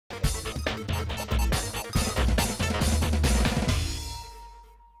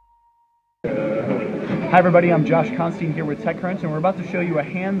Hi everybody, I'm Josh Constine here with TechCrunch, and we're about to show you a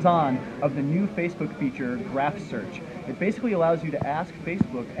hands-on of the new Facebook feature, Graph Search. It basically allows you to ask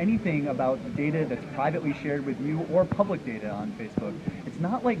Facebook anything about the data that's privately shared with you or public data on Facebook. It's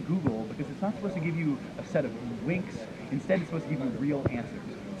not like Google because it's not supposed to give you a set of links. Instead, it's supposed to give you real answers.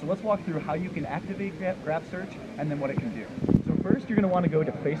 So let's walk through how you can activate Graph Search and then what it can do. So first, you're going to want to go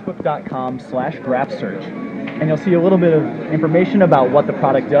to facebook.com/graph search, and you'll see a little bit of information about what the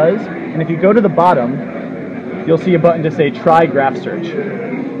product does. And if you go to the bottom, you'll see a button to say try graph search.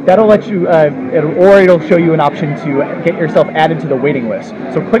 That'll let you, it'll show you an option to get yourself added to the waiting list.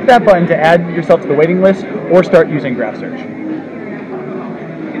 So click that button to add yourself to the waiting list or start using graph search.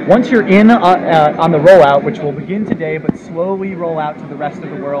 Once you're in on the rollout, which will begin today but slowly roll out to the rest of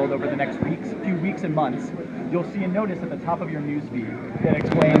the world over the next few weeks and months, you'll see a notice at the top of your newsfeed that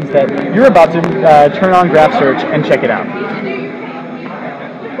explains that you're about to turn on graph search and check it out.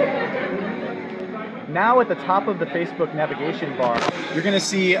 Now at the top of the Facebook navigation bar, you're going to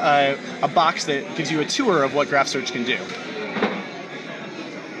see a box that gives you a tour of what Graph Search can do.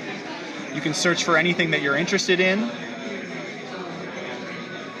 You can search for anything that you're interested in,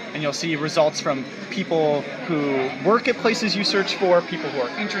 and you'll see results from people who work at places you search for, people who are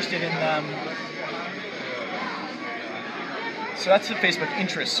interested in them. So that's the Facebook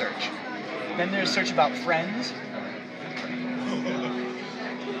interest search. Then there's search about friends.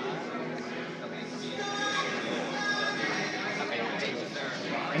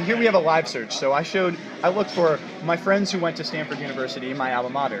 And here we have a live search. So I looked for my friends who went to Stanford University, my alma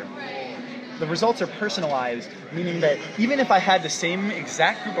mater. The results are personalized, meaning that even if I had the same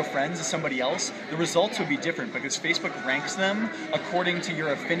exact group of friends as somebody else, the results would be different because Facebook ranks them according to your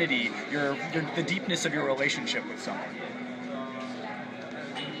affinity, the deepness of your relationship with someone.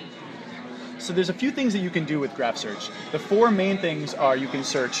 So there's a few things that you can do with Graph Search. The four main things are you can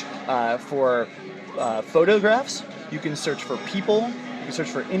search for photographs, you can search for people, you can search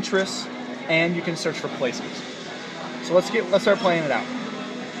for interests, and you can search for places. So let's start playing it out.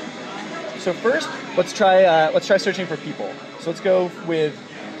 So first, let's try searching for people. So let's go with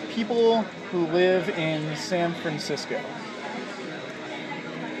people who live in San Francisco.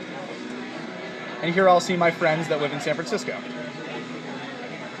 And here I'll see my friends that live in San Francisco.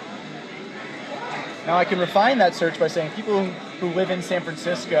 Now I can refine that search by saying people who live in San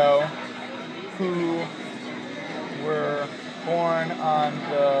Francisco who were born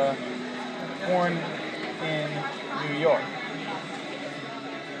in New York.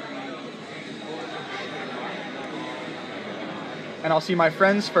 And I'll see my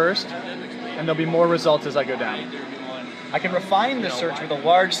friends first, and there'll be more results as I go down. I can refine the search with a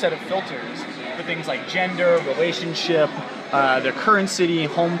large set of filters for things like gender, relationship, their current city,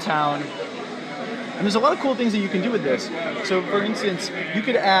 hometown. And there's a lot of cool things that you can do with this. So for instance, you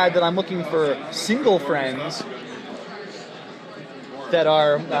could add that I'm looking for single friends that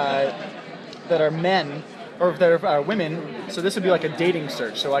are men, or that are women. So this would be like a dating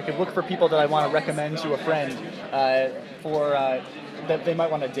search. So I could look for people that I want to recommend to a friend that they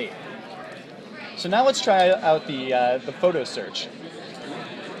might want to date. So now let's try out the photo search.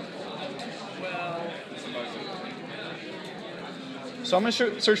 So I'm going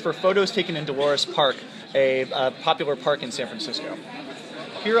to search for photos taken in Dolores Park, a popular park in San Francisco.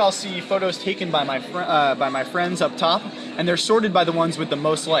 Here I'll see photos taken by my friends up top, and they're sorted by the ones with the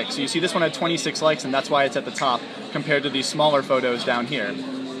most likes. So you see this one had 26 likes, and that's why it's at the top compared to these smaller photos down here.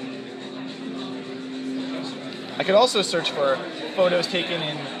 I could also search for photos taken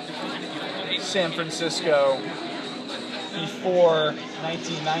in San Francisco before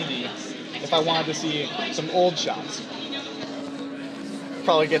 1990 if I wanted to see some old shots.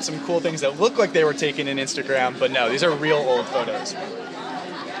 Probably get some cool things that look like they were taken in Instagram, but no, these are real old photos.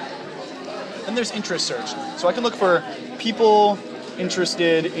 Then there's interest search. So I can look for people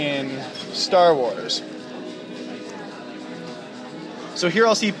interested in Star Wars. So here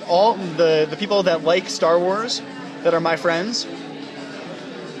I'll see all the people that like Star Wars that are my friends.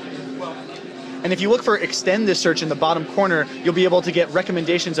 And if you look for extend this search in the bottom corner, you'll be able to get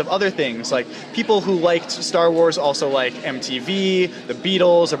recommendations of other things, like people who liked Star Wars also like MTV, the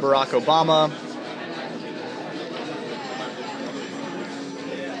Beatles, or Barack Obama.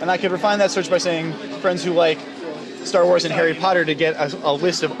 And I could refine that search by saying friends who like Star Wars and Harry Potter to get a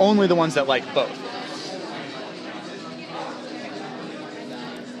list of only the ones that like both.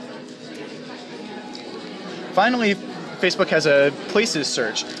 Finally, Facebook has a places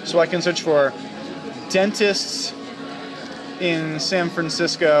search, so I can search for dentists in San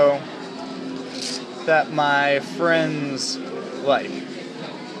Francisco that my friends like.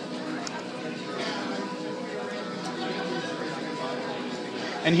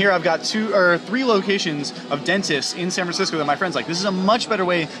 And here I've got 2 or 3 locations of dentists in San Francisco that my friends like. This is a much better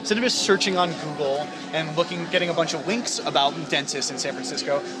way, instead of just searching on Google and getting a bunch of links about dentists in San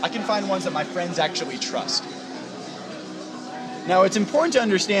Francisco, I can find ones that my friends actually trust. Now, it's important to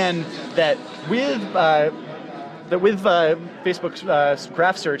understand that with Facebook's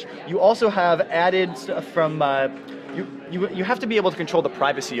graph search, you also have added stuff from you have to be able to control the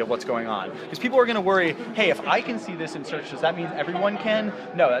privacy of what's going on. Because people are going to worry, hey, if I can see this in search, does that mean everyone can?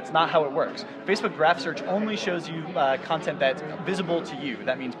 No, that's not how it works. Facebook graph search only shows you content that's visible to you.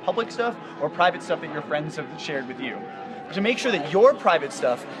 That means public stuff or private stuff that your friends have shared with you. To make sure that your private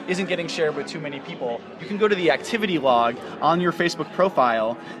stuff isn't getting shared with too many people, you can go to the activity log on your Facebook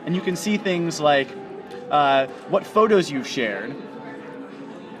profile, and you can see things like what photos you've shared.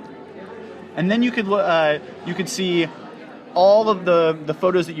 And then you could see all of the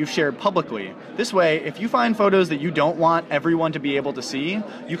photos that you've shared publicly. This way, if you find photos that you don't want everyone to be able to see,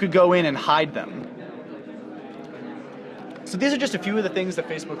 you could go in and hide them. So these are just a few of the things that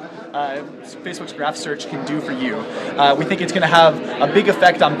Facebook's graph search can do for you. We think it's going to have a big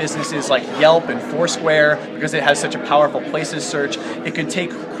effect on businesses like Yelp and Foursquare because it has such a powerful places search. It could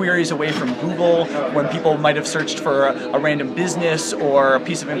take queries away from Google when people might have searched for a random business or a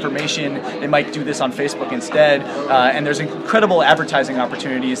piece of information. They might do this on Facebook instead. And there's incredible advertising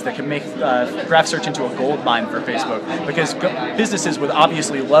opportunities that can make graph search into a gold mine for Facebook because businesses would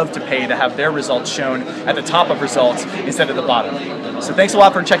obviously love to pay to have their results shown at the top of results instead of the bottom. So thanks a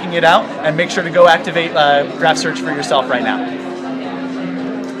lot for checking it out, and make sure to go activate graph search for yourself right now.